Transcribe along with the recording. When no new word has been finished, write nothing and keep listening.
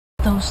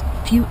those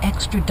few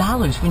extra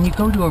dollars. When you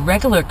go to a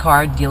regular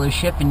car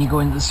dealership and you go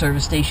into the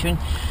service station,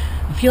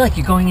 you feel like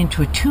you're going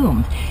into a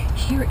tomb.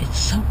 Here it's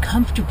so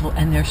comfortable,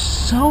 and they're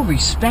so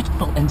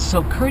respectful and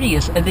so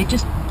courteous, and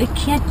they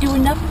can't do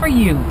enough for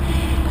you.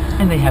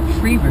 And they have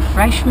free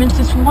refreshments.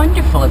 It's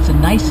wonderful. It's a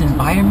nice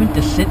environment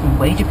to sit and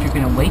wait if you're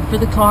going to wait for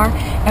the car.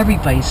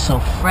 Everybody's so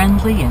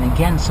friendly and,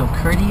 again, so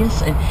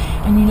courteous,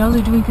 and you know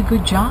they're doing a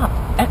good job.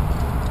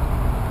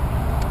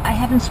 I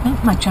haven't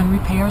spent much on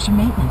repairs or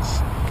maintenance.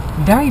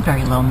 Very,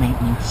 very low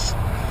maintenance.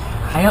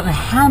 I don't know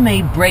how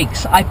many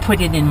brakes I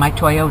put in my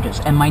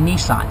Toyotas and my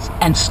Nissans,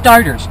 and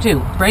starters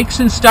too. Brakes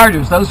and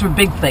starters, those were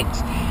big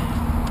things.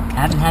 I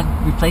haven't had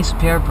to replace a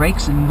pair of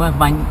brakes in one of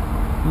my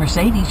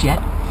Mercedes yet.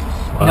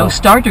 Wow. No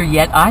starter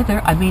yet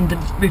either. I mean, the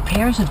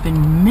repairs have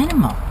been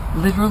minimal,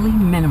 literally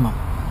minimal.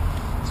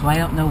 So I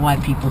don't know why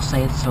people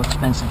say it's so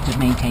expensive to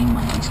maintain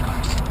one of these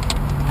cars.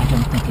 I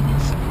don't think it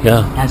is.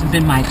 Yeah. It hasn't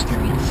been my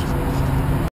experience.